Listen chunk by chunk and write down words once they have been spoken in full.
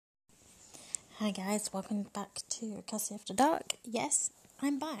Hi guys, welcome back to Cassie After Dark. Yes,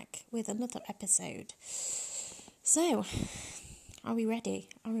 I'm back with another episode. So, are we ready?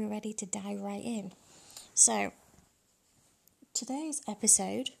 Are we ready to dive right in? So, today's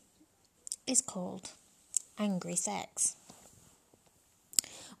episode is called Angry Sex.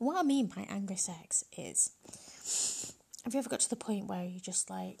 What I mean by angry sex is, have you ever got to the point where you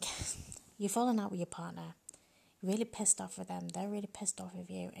just you're falling out with your partner, you're really pissed off with them, they're really pissed off with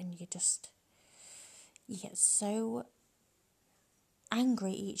you, and you get so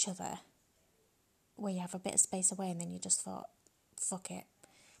angry at each other where you have a bit of space away and then you just thought, fuck it.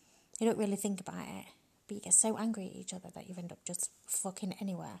 You don't really think about it, but you get so angry at each other that you end up just fucking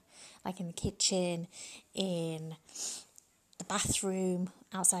anywhere, like in the kitchen, in the bathroom,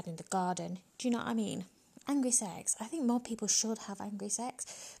 outside in the garden. Do you know what I mean? Angry sex. I think more people should have angry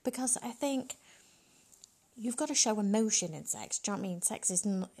sex because I think you've got to show emotion in sex. Do you know what I mean?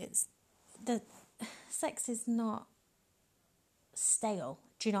 Sex is not stale.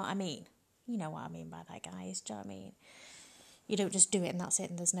 Do you know what I mean? You know what I mean by that, guys. Do you know what I mean? You don't just do it and that's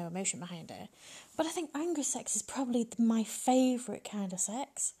it and there's no emotion behind it. But I think angry sex is probably my favourite kind of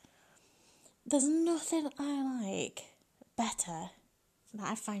sex. There's nothing I like better, that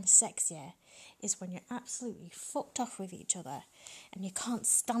I find sexier, is when you're absolutely fucked off with each other and you can't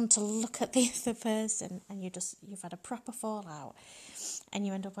stand to look at the other person and you've had a proper fallout and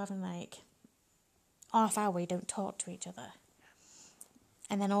you end up having half hour you don't talk to each other.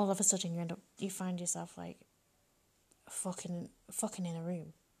 And then all of a sudden you find yourself fucking in a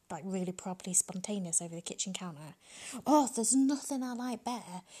room, really properly spontaneous over the kitchen counter. Oh, there's nothing I like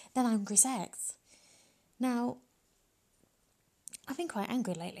better than angry sex. Now, I've been quite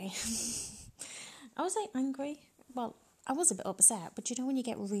angry lately. I was angry. Well, I was a bit upset, but you know when you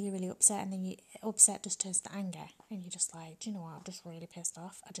get really, really upset and then upset just turns to anger and you're just do you know what, I'm just really pissed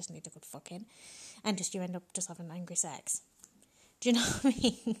off. I just need a good fucking. And you end up just having angry sex. Do you know what I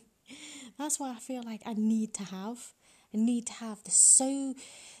mean? That's what I feel like I need to have. There's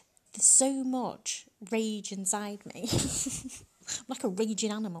so much rage inside me. I'm like a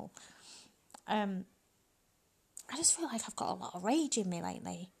raging animal. I just feel like I've got a lot of rage in me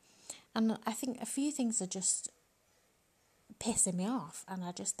lately. And I think a few things are just pissing me off. And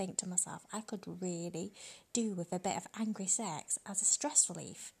I just think to myself, I could really do with a bit of angry sex as a stress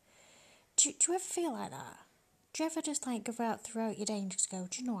relief. Do you ever feel like that? Do you ever just go out throughout your day and just go,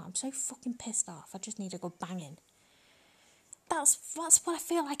 do you know what, I'm so fucking pissed off, I just need to go banging. That's what I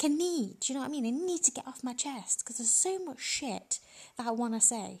feel like I need, do you know what I mean? I need to get off my chest because there's so much shit that I want to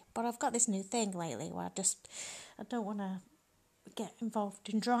say. But I've got this new thing lately where I don't want to get involved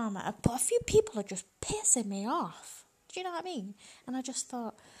in drama. But a few people are just pissing me off. Do you know what I mean? And I just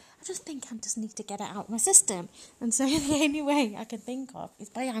think I just need to get it out of my system. And so the only way I can think of is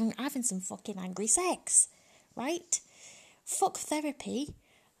by having some fucking angry sex. Right? Fuck therapy.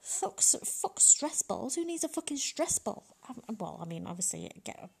 Fuck stress balls. Who needs a fucking stress ball? Well, I mean, obviously,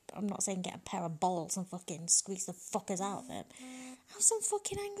 I'm not saying get a pair of balls and fucking squeeze the fuckers out of them. Have some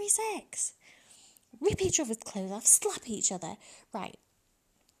fucking angry sex. Rip each other's clothes off. Slap each other. Right.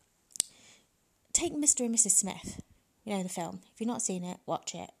 Take Mr. and Mrs. Smith. You know the film. If you've not seen it,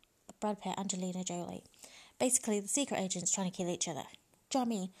 watch it. Brad Pitt, Angelina Jolie. Basically, the secret agents trying to kill each other. Do you know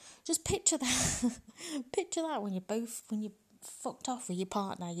what I mean? Just picture that. Picture that when you're fucked off with your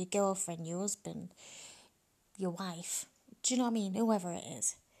partner, your girlfriend, your husband, your wife. Do you know what I mean? Whoever it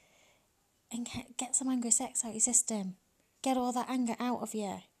is. And get some angry sex out of your system. Get all that anger out of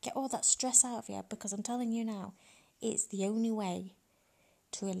you. Get all that stress out of you. Because I'm telling you now, it's the only way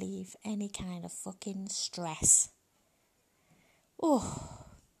to relieve any kind of fucking stress.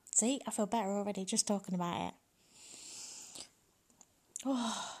 Oh, see, I feel better already just talking about it.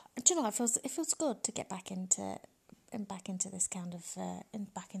 Oh, do you know what? It feels good to get back into this kind of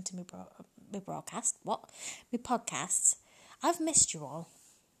and back into my broadcast. What? My podcasts. I've missed you all.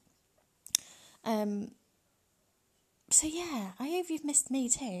 So yeah, I hope you've missed me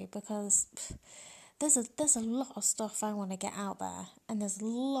too, because there's a lot of stuff I want to get out there, and there's a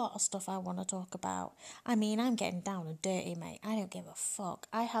lot of stuff I want to talk about. I mean, I'm getting down and dirty, mate. I don't give a fuck.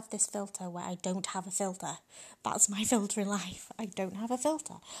 I have this filter where I don't have a filter. That's my filter in life. I don't have a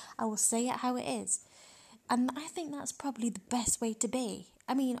filter. I will say it how it is. And I think that's probably the best way to be.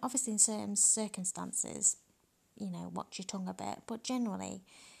 I mean, obviously in certain circumstances, watch your tongue a bit. But generally,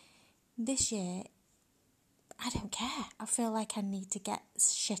 this year, I don't care. I feel like I need to get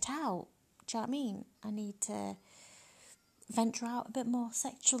shit out. Do you know what I mean? I need to venture out a bit more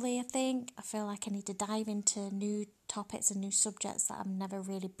sexually, I think. I feel like I need to dive into new topics and new subjects that I've never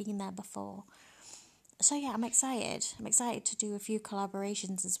really been there before. So yeah, I'm excited. I'm excited to do a few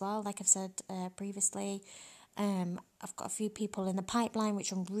collaborations as well. Like I've said previously, I've got a few people in the pipeline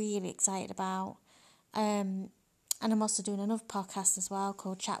which I'm really excited about. And I'm also doing another podcast as well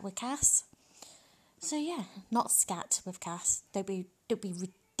called Chat with Cass. So yeah, not Scat with Cass. Don't be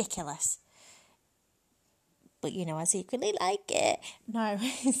ridiculous. But you know, I secretly like it. No,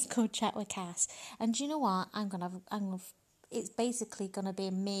 it's called Chat with Cass. And do you know what? It's basically gonna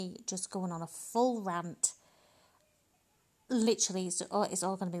be me just going on a full rant. Literally, it's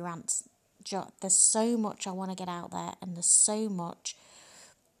all gonna be rants. There's so much I want to get out there, and there's so much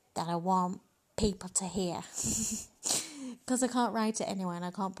that I want people to hear. Because I can't write it anyway, and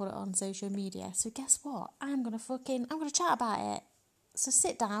I can't put it on social media. So guess what? I'm gonna chat about it. So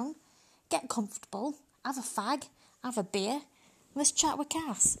sit down, get comfortable, have a fag, have a beer, let's chat with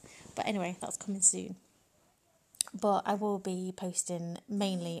Cass. But anyway, that's coming soon. But I will be posting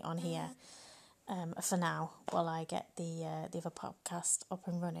mainly on here for now while I get the other podcast up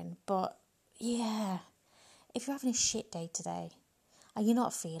and running. But yeah, if you're having a shit day today and you're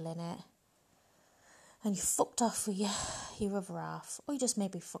not feeling it, and you fucked off with your other half, or you just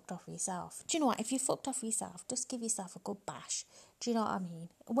maybe fucked off with yourself. Do you know what? If you fucked off with yourself, just give yourself a good bash. Do you know what I mean?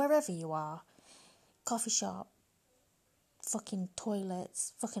 Wherever you are, coffee shop, fucking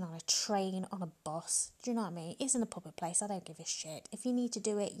toilets, fucking on a train, on a bus. Do you know what I mean? It's in a public place. I don't give a shit. If you need to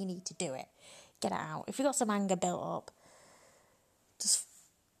do it, you need to do it. Get it out. If you've got some anger built up, just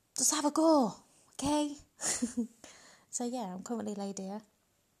have a go, okay? So yeah, I'm currently laid here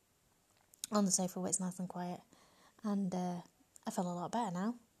on the sofa where it's nice and quiet, and I feel a lot better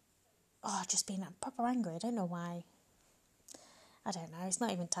now. Oh, I've just been proper angry. I don't know why. I don't know. It's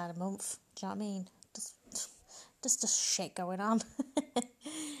not even time of month. Do you know what I mean? Just shit going on.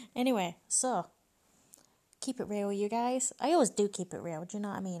 Anyway, so keep it real, you guys. I always do keep it real. Do you know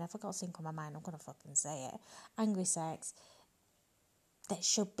what I mean? If I got something on my mind, I'm gonna fucking say it. Angry sex. There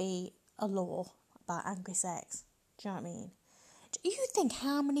should be a law about angry sex. Do you know what I mean? Do you think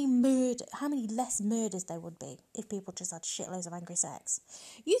how many less murders there would be if people just had shitloads of angry sex?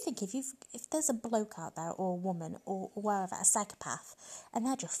 You think if there's a bloke out there or a woman or wherever, a psychopath, and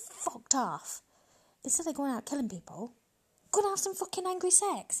they're just fucked off, instead of going out killing people, go and have some fucking angry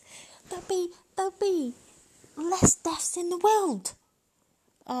sex. There'll be less deaths in the world.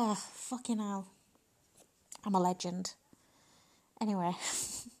 Oh, fucking hell. I'm a legend. Anyway.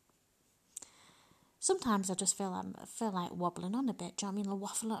 Sometimes I just feel like wobbling on a bit. Do you know what I mean?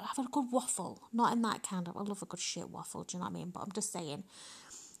 Waffle, have a good waffle. Not in that kind of. I love a good shit waffle. Do you know what I mean? But I'm just saying,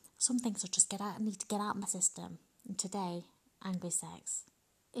 some things I just need to get out of my system. And today, angry sex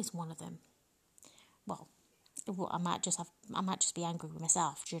is one of them. Well, I might just be angry with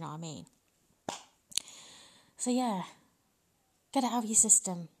myself. Do you know what I mean? So yeah, get it out of your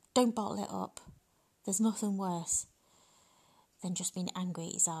system. Don't bottle it up. There's nothing worse than just being angry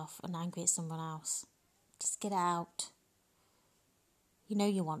at yourself and angry at someone else. Just get it out. You know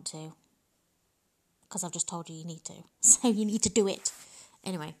you want to. Because I've just told you need to. So you need to do it.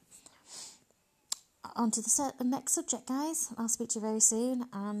 Anyway. On to the next subject, guys. I'll speak to you very soon.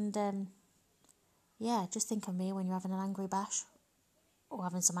 And, yeah, just think of me when you're having an angry bash. Or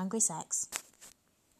having some angry sex.